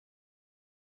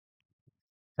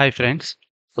Hi friends.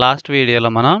 Last వీడియోలో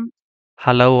మనం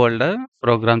hello world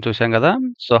programme చూసాం గదా!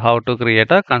 So, how to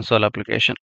create a console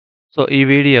application. So, ఈ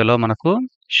వీడియోలో మనకు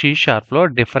సి షార్ప్‌లో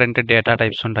డిఫరెంట్ డేటా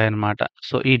టైప్స్ ఉంటాయన్నమాట.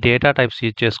 సో, ఈ డేటా టైప్స్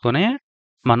యూజ్ చేసుకొని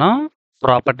మనం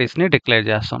ప్రాపర్టీస్‌ని డిక్లేర్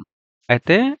చేస్తాం.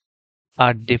 అయితే ఆ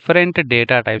డిఫరెంట్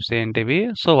డేటా టైప్స్ ఏంటివి?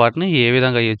 సో, వాటిని ఏ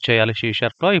విధంగా యూజ్ చేయాలి సి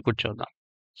షార్ప్‌లో ఇప్పుడు చూద్దాం.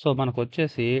 సో,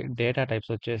 మనకొచ్చేసి డేటా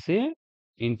టైప్స్ వచ్చేసి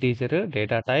integer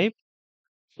data type,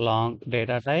 long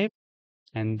data type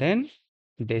and then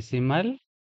decimal,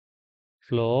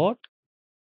 float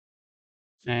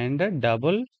and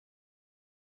double,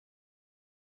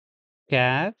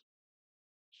 క్యార్,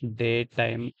 date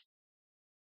time.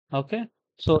 Okay.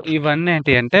 So, ఇవన్నీ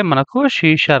ఏంటి అంటే మనకు సి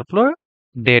షార్ప్‌లో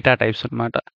డేటా టైప్స్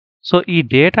అన్నమాట. సో, ఈ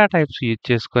డేటా టైప్స్ యూజ్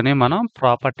చేసుకొని మనం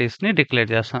ప్రాపర్టీస్‌ని డిక్లేర్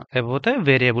చేస్తాం. లేకపోతే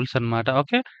వేరియబుల్స్ అన్నమాట.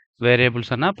 ఓకే.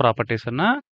 వేరియబుల్స్ అన్నా, ప్రాపర్టీస్ అన్నా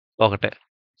ఒకటే.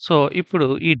 సో, ఇప్పుడు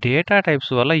ఈ డేటా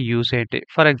టైప్స్ వల్ల యూజ్ ఏంటి?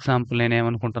 ఫర్ ఎగ్జాంపుల్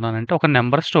నేనేమనుకుంటున్నానంటే ఒక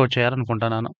నంబర్ స్టోర్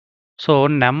చేయాలనుకుంటున్నాను. సో,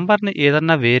 నంబర్‌ని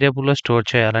ఏదన్నా వేరియబుల్‌లో స్టోర్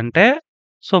చేయాలంటే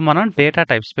సో, మనం data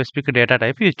type specific data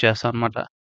type use చేస్తాం అన్నమాట.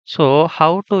 So, how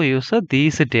to use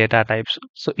these data types.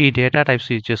 So, ఈ డేటా టైప్స్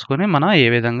యూజ్ చేసుకొని మనం ఏ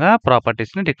విధంగా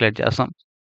ప్రాపర్టీస్‌ని డిక్లేర్ చేస్తాం.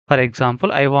 For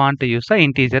example, I want to use the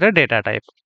integer data type.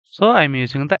 So, I'm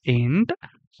using the ఇంట్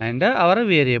and hour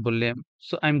variable name.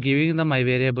 So, I'm giving the my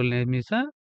variable name is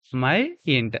my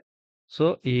ఇంట్. So,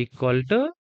 equal to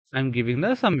I'm giving the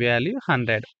sum value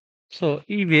 100. So,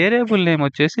 ఈ variable name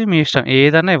వచ్చేసి మీ ఇష్టం.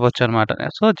 ఏదన్నా ఇవ్వొచ్చనమాట.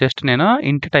 So, just నేను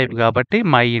ఇంట్ type గాబట్టి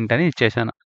my ఇంట్ అని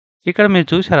ఇచ్చేసాను. ఇక్కడ మీరు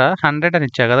చూసారా 100 అని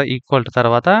ఇచ్చా గదా! ఈక్వల్ టు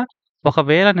తర్వాత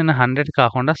ఒకవేళ నేను 100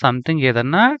 కాకుండా సంథింగ్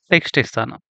ఏదన్నా టెక్స్ట్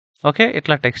ఇస్తాను. ఓకే.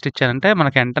 ఇట్లా టెక్స్ట్ ఇచ్చానంటే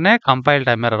మనకు ఎంటనే compile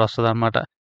time error వస్తదనమాట.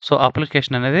 So,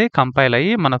 application అనేది కంపైల్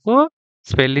అయ్యి మనకు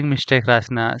స్పెల్లింగ్ మిస్టేక్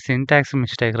రాసినా, సింటాక్స్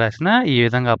మిస్టేక్ రాసినా ఈ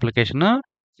విధంగా అప్లికేషన్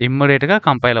ఇమ్మీడియేట్‌గా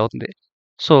కంపైల్ అవుతుంది.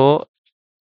 సో,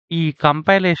 ఈ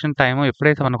కంపైలేషన్ టైము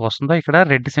ఎప్పుడైతే మనకొస్తుందో ఇక్కడ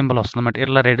రెడ్ సింబల్ వస్తుందన్నమాట.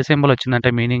 ఇట్లా రెడ్ సింబల్ వచ్చిందంటే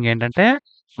మీనింగ్ ఏంటంటే,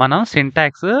 మనం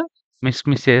సింటాక్స్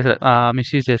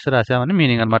మిస్‌యూజ్ చేసి రాసామని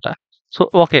మీనింగ్ అన్నమాట. So,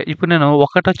 okay. ఇప్పుడు నేను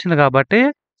ఒకటొచ్చింది కాబట్టి,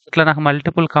 ఇట్లా నాకు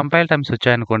మల్టిపుల్ కంపైల్ టైమ్స్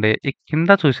వచ్చాయనుకోండి, ఈ కింద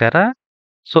చూసారా?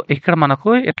 సో, ఇక్కడ మనకు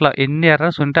ఇట్లా ఎన్ని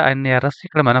ఎర్రర్స్ ఉంటే అన్ని ఎర్రర్స్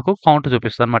ఇక్కడ మనకు కౌంట్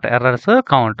చూపిస్తదన్నమాట. Errors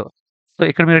count. సో,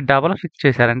 ఇక్కడ మీరు డబుల్ క్లిక్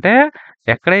చేశారంటే,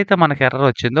 ఎక్కడైతే మనకు ఎర్రర్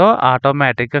వచ్చిందో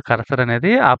ఆటోమేటిక్‌గా కర్సర్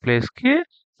అనేది ఆ ప్లేస్‌కి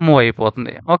మూవ్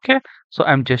అయిపోతుంది. Okay. So,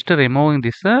 I'm just removing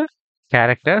this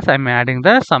characters. I'm adding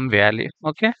the sum value.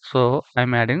 Okay. So,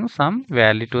 I'm adding some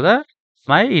value to the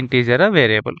my integer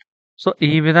variable. So,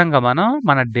 ఈ విధంగా మనం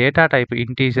మన డేటా టైప్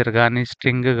ఇంటిజర్ గాని,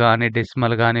 స్ట్రింగ్ గాని,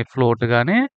 డెసిమల్ గాని, ఫ్లోట్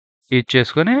గాని use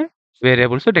చేసుకొని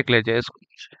variables declare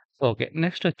చేసుకోవచ్చు. ఓకే.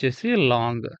 నెక్స్ట్ వచ్చేసి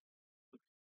long.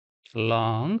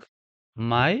 Long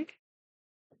my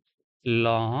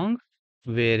long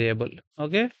variable.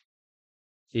 Okay.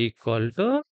 Equal to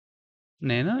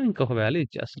నేను ఇంకొక వాల్యూ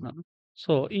ఇచ్చేస్తున్నాను.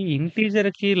 సో, ఈ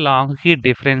ఇంటిజర్‌కి, లాంగ్‌కి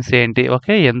డిఫరెన్స్ ఏంటి?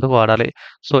 ఓకే. ఎందుకు వాడాలి?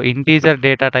 So, integer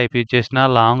data type use చేసినా,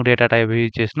 లాంగ్ డేటా టైప్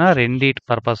యూజ్ చేసినా రెండిటి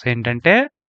పర్పస్ ఏంటంటే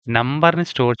నంబర్‌ని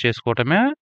స్టోర్ చేసుకోవటమే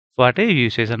వాటి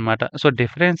యూసేజ్ అన్నమాట. సో,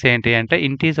 డిఫరెన్స్ ఏంటి అంటే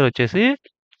ఇంటిజర్ వచ్చేసి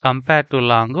compare to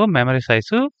long memory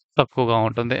size తక్కువగా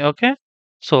ఉంటుంది. ఓకే.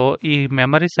 సో, ఈ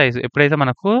మెమరీ సైజ్ ఎప్పుడైతే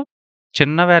మనకు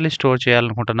చిన్న వాల్యూ స్టోర్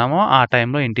చేయాలనుకుంటున్నామో ఆ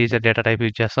టైంలో ఇంటిజర్ డేటా టైప్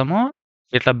యూజ్ చేస్తాము.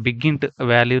 ఇట్లా బిగ్ ఇంట్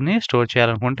వాల్యూని స్టోర్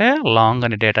చేయాలనుకుంటే లాంగ్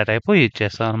అనే డేటా టైప్ యూజ్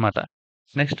చేస్తామనమాట.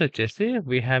 నెక్స్ట్ వచ్చేసి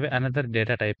we have another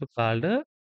data type called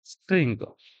string.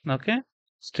 Okay.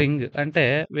 String అంటే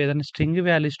ఏదైనా స్ట్రింగ్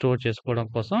వాల్యూ స్టోర్ చేసుకోవడం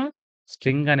కోసం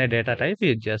స్ట్రింగ్ అనే డేటా టైప్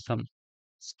యూజ్ చేస్తాం.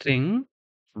 String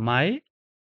my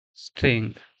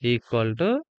string equal to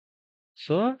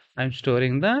so I'm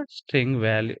storing the string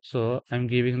value. So I'm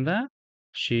giving the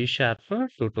C sharp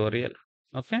tutorial.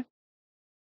 Okay.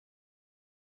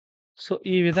 So,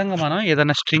 ఈ విధంగా మనం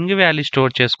ఏదైనా స్ట్రింగ్ వాల్యూ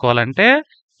స్టోర్ చేసుకోవాలంటే,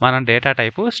 మనం డేటా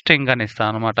టైపు స్ట్రింగ్ అని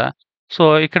ఇస్తామనమాట. సో,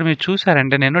 ఇక్కడ మీరు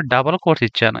చూసారంటే నేను డబుల్ కోట్స్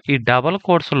ఇచ్చాను. ఈ డబుల్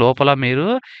కోట్స్ లోపల మీరు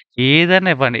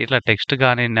ఏదైనా ఇవ్వండి. ఇట్లా టెక్స్ట్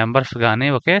గాని, నంబర్స్ గాని,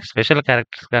 ఓకే. స్పెషల్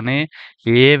క్యారెక్టర్స్ గాని,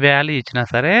 ఏ వాల్యూ ఇచ్చినా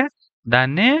సరే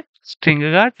దాన్ని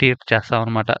స్ట్రింగ్‌గా ట్రీట్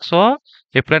చేస్తామనమాట. సో,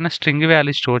 ఎప్పుడైనా స్ట్రింగ్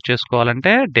వాల్యూ స్టోర్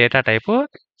చేసుకోవాలంటే డేటా టైపు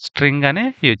స్ట్రింగ్ అని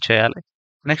యూజ్ చేయాలి.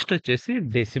 నెక్స్ట్ వచ్చేసి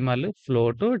డెసిమల్,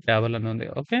 ఫ్లోట్, డబుల్ అని ఉంది.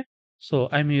 Okay. So,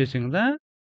 I'm using the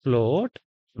float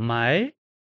my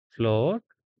float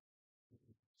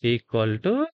equal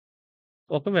to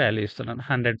ఒక వాల్యూ ఇస్తున్నాను.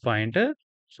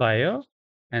 100.5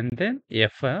 and then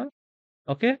F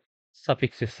okay.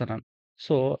 Suffix ఇస్తున్నాను.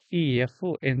 సో, ఈ ఎఫ్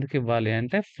ఎందుకు ఇవ్వాలి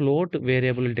అంటే ఫ్లోట్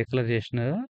వేరియబుల్ డిక్లరేషన్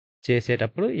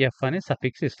చేసేటప్పుడు ఎఫ్ అని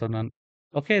సఫిక్స్ ఇస్తున్నాను.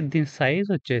 ఓకే. దీని సైజ్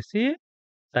వచ్చేసి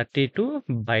 32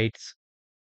 bytes.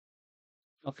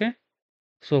 Okay.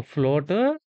 So, float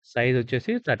size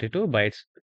వచ్చేసి 32 బైట్స్.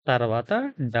 తర్వాత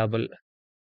double,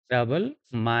 double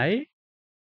my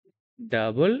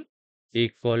double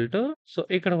equal to so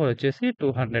ఇక్కడ కూడా వచ్చేసి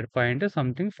 200 పాయింట్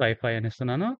సంథింగ్ 55 అని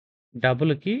ఇస్తున్నాను.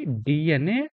 డబుల్‌కి డి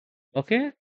అని ఓకే.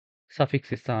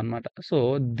 సఫిక్స్ ఇస్తాం అన్నమాట. సో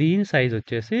దీని సైజ్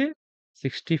వచ్చేసి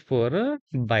 64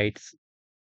 bytes.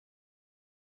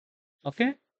 Okay.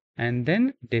 And then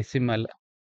decimal.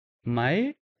 My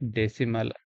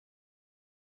decimal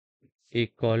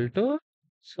equal to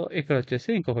so ఇక్కడ వచ్చేసి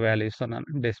ఇంకొక వాల్యూ ఇస్తున్నాను.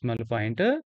 డెసిమల్ పాయింట్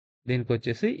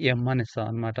దీనికొచ్చేసి ఎం అని ఇస్తాం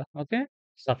అన్నమాట. ఓకే.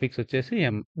 సఫిక్స్ వచ్చేసి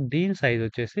ఎం. దీని సైజ్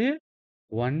వచ్చేసి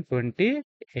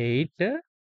 128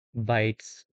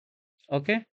 బైట్స్.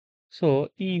 ఓకే. సో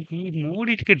ఈ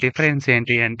మూడిటికి డిఫరెన్స్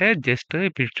ఏంటి అంటే జస్ట్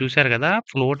ఇప్పుడు చూసారు కదా!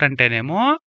 ఫ్లోట్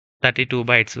అంటేనేమో 32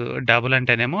 బైట్స్, డబుల్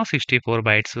అంటేనేమో 64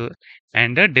 బైట్స్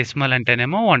అండ్ డెసిమల్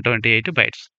అంటేనేమో 128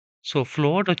 బైట్స్. సో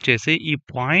ఫ్లోట్ వచ్చేసి ఈ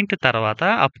పాయింట్ తర్వాత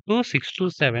అప్ టు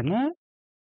 6-7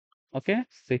 ఓకే.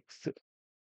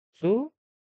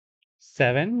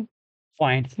 6-7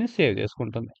 పాయింట్స్‌ని సేవ్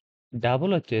చేసుకుంటుంది.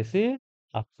 డబుల్ వచ్చేసి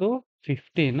అప్ టు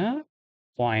 15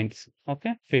 పాయింట్స్. ఓకే.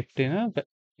 15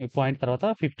 ఈ పాయింట్ తర్వాత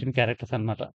 15 క్యారెక్టర్స్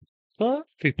అన్నమాట. So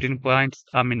 15 points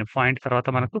I mean point తర్వాత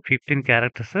మనకు 15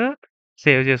 క్యారెక్టర్స్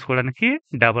సేవ్ చేసుకోవడానికి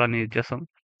డబుల్ అని యూజ్ చేస్తాం.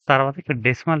 తర్వాత ఇక్కడ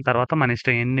డెసిమల్ తర్వాత మన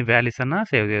ఇష్టం ఎన్ని వాల్యూస్ అన్నా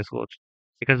సేవ్ చేసుకోవచ్చు.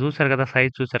 ఇక్కడ చూసారు కదా!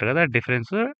 సైజ్ చూసారు కదా!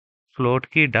 డిఫరెన్స్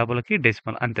ఫ్లోట్‌కి, డబుల్‌కి,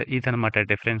 డెసిమల్ అంతే. ఇదనమాట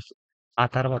డిఫరెన్స్. ఆ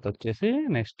తర్వాత వచ్చేసి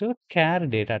నెక్స్ట్ క్యార్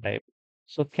డేటా టైప్.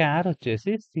 సో క్యార్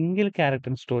వచ్చేసి సింగిల్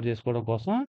క్యారెక్టర్‌ని స్టోర్ చేసుకోవడం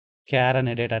కోసం క్యార్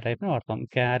అనే డేటా టైప్‌ని వాడతాం.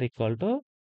 క్యార్ equal to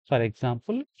for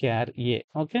example క్యార్ A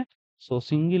okay. So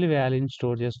single వాల్యూని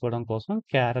స్టోర్ చేసుకోవడం కోసం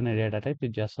క్యార్ అనే డేటా టైప్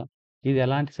యూజ్ చేస్తాం. ఇది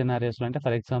ఎలాంటి సినారియోస్‌లో అంటే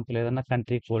ఫర్ ఎగ్జాంపుల్ ఏదన్నా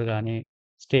కంట్రీ కోడ్ గాని,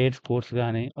 స్టేట్స్ కోడ్స్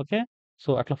గాని ఓకే.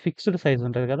 సో అట్లా ఫిక్స్‌డ్ సైజ్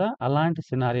ఉంటది కదా! అలాంటి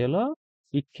సినారియోలో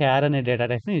ఈ క్యార్ అనే డేటా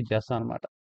టైప్‌ని యూజ్ చేస్తాం అన్నమాట.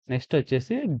 నెక్స్ట్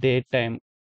వచ్చేసి date time.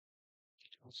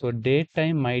 So date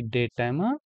time my date time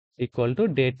equal to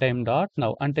date time dot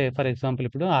now. అంటే ఫర్ ఎగ్జాంపుల్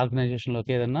ఇప్పుడు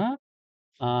ఆర్గనైజేషన్‌లోకి ఏదన్నా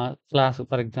క్లాస్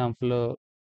ఫర్ ఎగ్జాంపుల్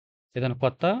ఏదైనా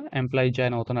కొత్త ఎంప్లాయీ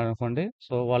జాయిన్ అవుతున్నాడనుకోండి.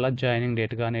 సో, వాళ్ళ జాయినింగ్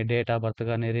డేట్ గాని, డేట్ ఆఫ్ బర్త్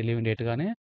గాని, రిలీవింగ్ డేట్ గాని,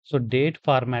 సో, డేట్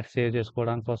ఫార్మాట్ సేవ్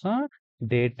చేసుకోవడం కోసం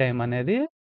డేట్ టైమ్ అనేది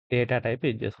డేటా టైప్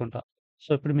యూజ్ చేసుకుంటాం. సో,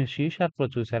 ఇప్పుడు మీరు సి షార్ప్‌లో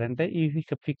చూసారంటే ఇవి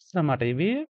ఇక ఫిక్స్ అన్నమాట.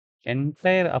 ఇవి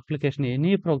ఎంటైర్ అప్లికేషన్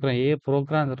ఎనీ ప్రోగ్రామ్ ఏ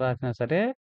ప్రోగ్రామ్ రాసినా సరే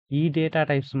ఈ డేటా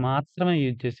టైప్స్ మాత్రమే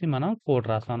యూజ్ చేసి మనం కోడ్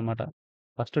రాస్తాం అన్నమాట.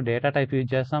 ఫస్ట్ డేటా టైప్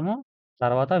యూజ్ చేస్తాము.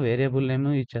 తర్వాత వేరియబుల్ నేమ్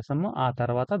యూజ్ చేస్తాము. ఆ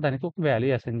తర్వాత దానికి ఒక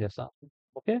వాల్యూ అసైన్ చేస్తాం.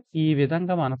 ఓకే. ఈ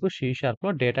విధంగా మనకు సి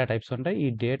షార్ప్‌లో డేటా టైప్స్ ఉంటాయి. ఈ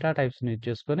డేటా టైప్స్‌ని యూజ్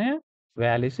చేసుకొని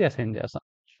వాల్యూస్ అసైన్ చేస్తాం.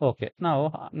 Okay.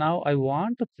 Now I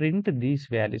want to print these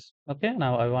values. Okay.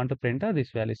 Now I want to print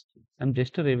these values. I'm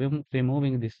just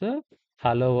removing this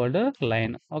hello world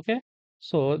line. Okay.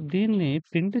 So, దీన్ని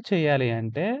print చేయాలి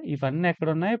అంటే ఇవన్నీ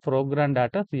ఎక్కడున్నాయి? Programme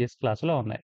data CS క్లాస్‌లో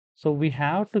ఉన్నాయి. So, we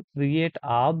have to create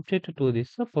object to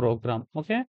this programme.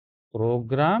 Okay.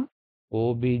 Programme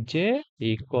OBJ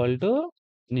equal to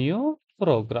new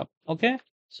programme. Okay.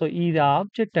 So, ఇది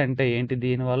object అంటే ఏంటి?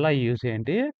 దీనివల్ల యూజ్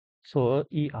ఏంటి? సో,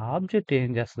 ఈ ఆబ్జెక్ట్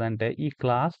ఏం చేస్తదంటే, ఈ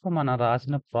క్లాస్‌లో మనం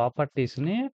రాసిన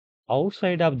ప్రాపర్టీస్‌ని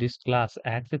outside of this class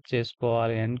access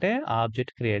చేసుకోవాలి అంటే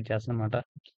object create చేస్తదనమాట.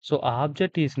 So,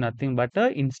 object is nothing but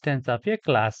instance of A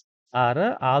class are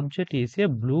object is a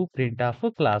blue print of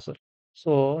class.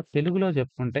 So, తెలుగులో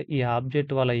చెప్పుకుంటే ఈ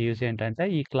ఆబ్జెక్ట్ వల్ల యూజ్ ఏంటంటే,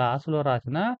 ఈ క్లాస్‌లో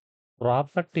రాసిన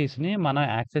ప్రాపర్టీస్‌ని మనం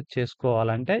యాక్సెస్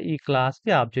చేసుకోవాలంటే ఈ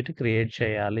క్లాస్‌కి ఆబ్జెక్ట్ క్రియేట్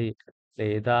చేయాలి.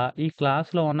 లేదా ఈ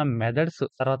క్లాస్‌లో ఉన్న మెథడ్స్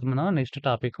తర్వాత మనం నెక్స్ట్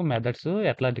టాపిక్ మెథడ్స్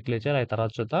ఎట్లా డిక్లేర్ చేయాలో అయి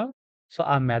తర్వాత చూద్దాం. సో,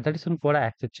 ఆ మెథడ్స్‌ని కూడా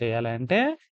యాక్సెస్ చేయాలంటే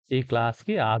ఈ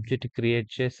క్లాస్‌కి ఆబ్జెక్ట్ క్రియేట్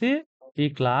చేసి ఈ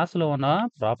క్లాస్‌లో ఉన్న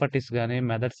ప్రాపర్టీస్ గాని,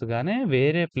 మెథడ్స్ గాని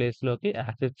వేరే ప్లేస్‌లోకి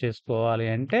యాక్సెస్ చేసుకోవాలి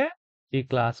అంటే ఈ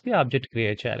క్లాస్‌కి ఆబ్జెక్ట్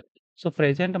క్రియేట్ చేయాలి. సో,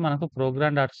 ప్రెజెంట్ మనకు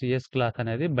ప్రోగ్రామ్ డాట్ సీఎస్ క్లాస్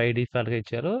అనేది బై డిఫాల్ట్‌గా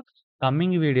ఇచ్చారు.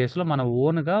 కమింగ్ వీడియోస్‌లో మన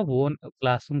ఓన్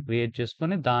క్లాస్‌ని క్రియేట్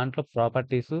చేసుకొని దాంట్లో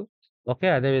ప్రాపర్టీస్ ఓకే.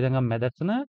 అదే విధంగా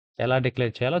మెథడ్స్‌ని ఎలా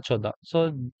డిక్లేర్ చేయాలో చూద్దాం. సో,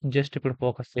 జస్ట్ ఇప్పుడు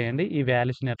ఫోకస్ చేయండి. ఈ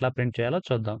వాల్యూస్‌ని ఎట్లా ప్రింట్ చేయాలో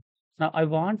చూద్దాం. Now I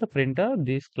want to print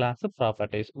these class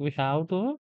properties. We have to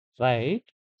right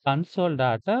console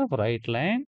dot right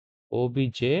line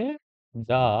OBJ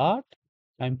dot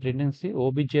I'm printing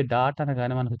OBJ dot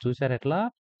అనగానే మనకు చూసారా ఎట్లా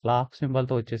లాక్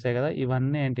సింబల్‌తో వచ్చేసాయి కదా!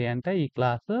 ఇవన్నీ ఏంటి అంటే ఈ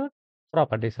క్లాస్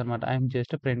ప్రాపర్టీస్ అన్నమాట. ఐయామ్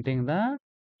జస్ట్ ప్రింటింగ్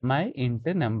మై ఇంట్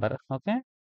number. Okay.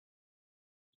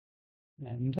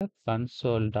 And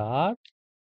console dot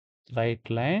right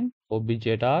line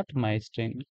obj dot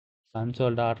mystring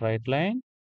console dot right line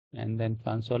and then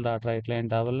console dot right line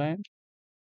double line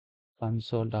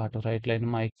console dot right line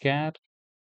my char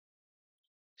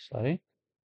sorry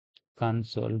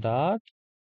console dot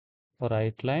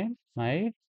right line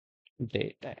my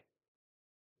data.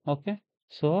 Okay.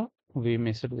 So, we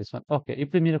missed this one. Okay.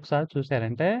 ఇప్పుడు మీరు ఒకసారి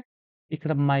చూసారంటే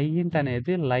ఇక్కడ my ఇంట్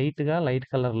అనేది light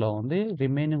కలర్‌లో ఉంది.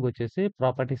 Remaining వచ్చేసి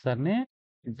ప్రాపర్టీస్ అన్నీ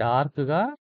డార్క్‌గా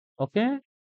ఓకే.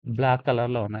 బ్లాక్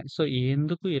కలర్‌లో ఉన్నాయి. సో,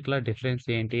 ఎందుకు ఇట్లా డిఫరెన్స్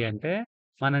ఏంటి అంటే,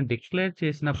 మనం డిక్లేర్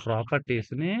చేసిన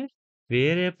ప్రాపర్టీస్‌ని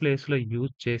వేరే ప్లేస్‌లో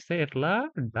యూజ్ చేస్తే ఇట్లా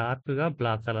డార్క్‌గా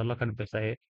బ్లాక్ కలర్‌లో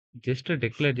కనిపిస్తాయి. జస్ట్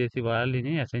డిక్లేర్ చేసి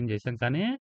వాల్యూని అసైన్ చేసాం. కానీ,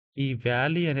 ఈ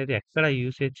వాల్యూ అనేది ఎక్కడ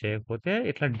యూసేజ్ చేయకపోతే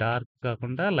ఇట్లా డార్క్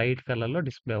కాకుండా లైట్ కలర్‌లో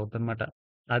డిస్‌ప్లే అవుద్దనమాట.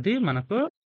 అది మనకు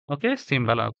okay.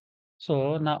 Symbol. So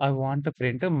now I want to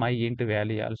print my int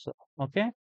value also. Okay.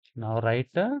 Now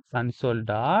write console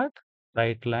dot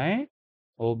write line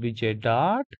obj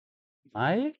dot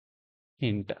my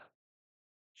int.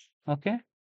 Okay.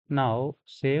 Now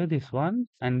save this one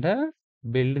and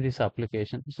build this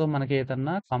application. So మనకి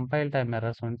ఏదన్నా compile time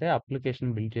errors ఉంటే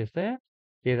application build చేస్తే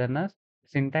ఏదన్నా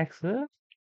syntax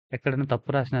ఎక్కడైనా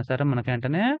తప్పు రాసినా సరే మనకి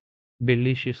వెంటనే బిల్డ్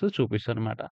ఇష్యూస్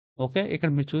చూపిస్తదనమాట. ఓకే.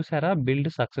 ఇక్కడ మీరు చూసారా బిల్డ్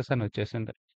సక్సెస్ అని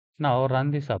వచ్చేసింది. Now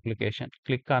run this application.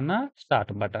 Click on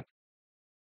start button.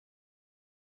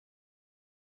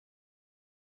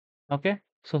 Okay.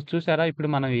 So, చూసారా ఇప్పుడు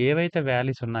మనం ఏవైతే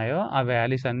వాల్యూస్ ఉన్నాయో, ఆ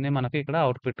వాల్యూస్ అన్నీ మనకి ఇక్కడ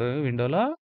అవుట్‌పుట్ విండోలో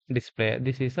display.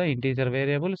 This is integer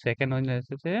variable. Second one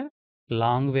వచ్చేసి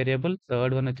లాంగ్ వేరియబుల్.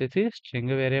 థర్డ్ వన్ వచ్చేసి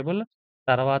స్ట్రింగ్ వేరియబుల్.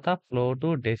 తర్వాత float,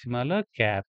 decimal,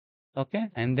 క్యార్. Okay.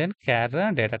 And then క్యార్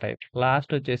data type.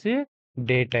 Last వచ్చేసి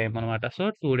డేట్ టైమ్ అనమాట. సో,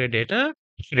 2 డే డేట్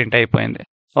ప్రింట్ అయిపోయింది.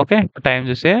 ఓకే. టైమ్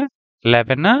చూస్తే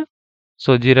 11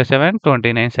 సో,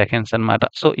 07:29 సెకండ్స్ అన్నమాట.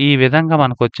 So, ఈ విధంగా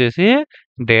మనకొచ్చేసి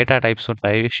డేటా టైప్స్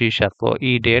ఉంటాయి సి షార్ప్‌లో.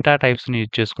 ఈ డేటా టైప్స్‌ని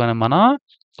యూజ్ చేసుకొని మనం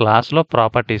క్లాస్‌లో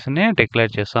ప్రాపర్టీస్‌ని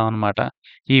డిక్లేర్ చేస్తామన్నమాట.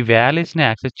 ఈ వాల్యూస్‌ని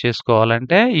యాక్సెస్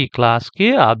చేసుకోవాలంటే ఈ క్లాస్‌కి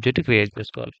ఆబ్జెక్ట్ క్రియేట్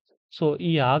చేసుకోవాలి. సో,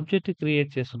 ఈ ఆబ్జెక్ట్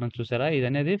క్రియేట్ చేస్తున్నాం చూసారా?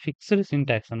 ఇదనేది ఫిక్స్డ్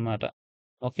సింటాక్స్ అన్నమాట.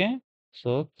 Okay.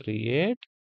 So, create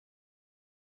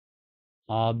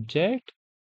object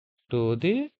to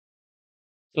the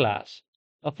class.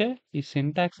 Okay. ఈ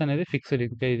సింటాక్స్ అనేది ఫిక్స్‌డ్.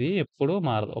 ఇంకా ఇది ఎప్పుడూ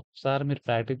మారదు. ఒక్కసారి మీరు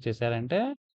ప్రాక్టీస్ చేశారంటే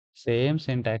సేమ్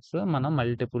సింటాక్స్ మనం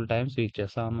multiple times use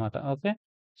చేస్తామనమాట. Okay.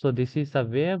 So, this is the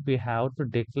way we have to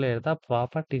declare the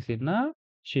properties in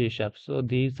C sharp. So,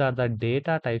 these are the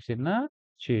data types in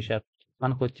C sharp.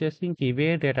 మనకొచ్చేసి ఇంక ఇవే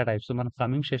డేటా టైప్స్. మన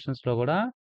coming సెషన్స్‌లో గూడా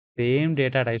same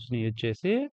data టైప్స్‌ని use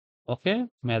చేసి okay.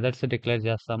 Methods declare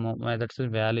చేస్తాము. Methods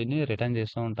వాల్యూని return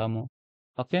చేస్తూ ఉంటాము.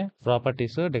 Okay.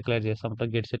 Properties declare చేస్తాం.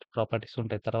 గెట్ సెట్ ప్రాపర్టీస్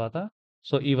ఉంటాయి తర్వాత.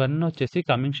 సో, ఇవన్నీ వచ్చేసి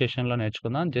కమింగ్ సెషన్‌లో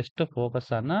నేర్చుకుందాం. జస్ట్ ఫోకస్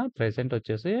ఆన్ ప్రెజెంట్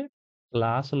వచ్చేసి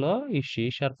క్లాస్‌లో ఈ సి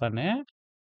షార్ప్ అనే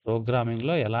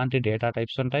ప్రోగ్రామింగ్‌లో ఎలాంటి డేటా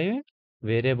టైప్స్ ఉంటాయి,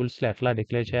 వేరియబుల్స్‌లో ఎట్లా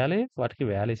డిక్లేర్ చేయాలి, వాటికి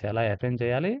వాల్యూస్ ఎలా అసైన్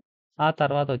చేయాలి, ఆ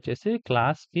తర్వాత వచ్చేసి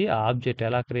క్లాస్‌కి ఆబ్జెక్ట్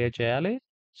ఎలా క్రియేట్ చేయాలి.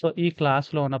 సో, ఈ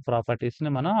క్లాస్‌లో ఉన్న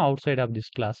ప్రాపర్టీస్‌ని మనం ఔట్‌సైడ్ ఆఫ్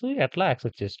దిస్ క్లాస్ ఎట్లా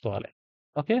యాక్సెస్ చేసుకోవాలి.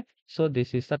 Okay. So,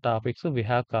 this is the topics we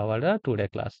have covered today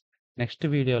class. Next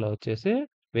వీడియోలో వచ్చేసి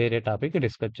వేరే టాపిక్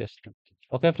డిస్కస్ చేస్తాం.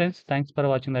 Okay friends. Thanks for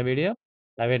watching the video.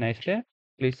 Have a nice day.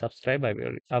 Please subscribe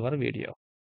our video.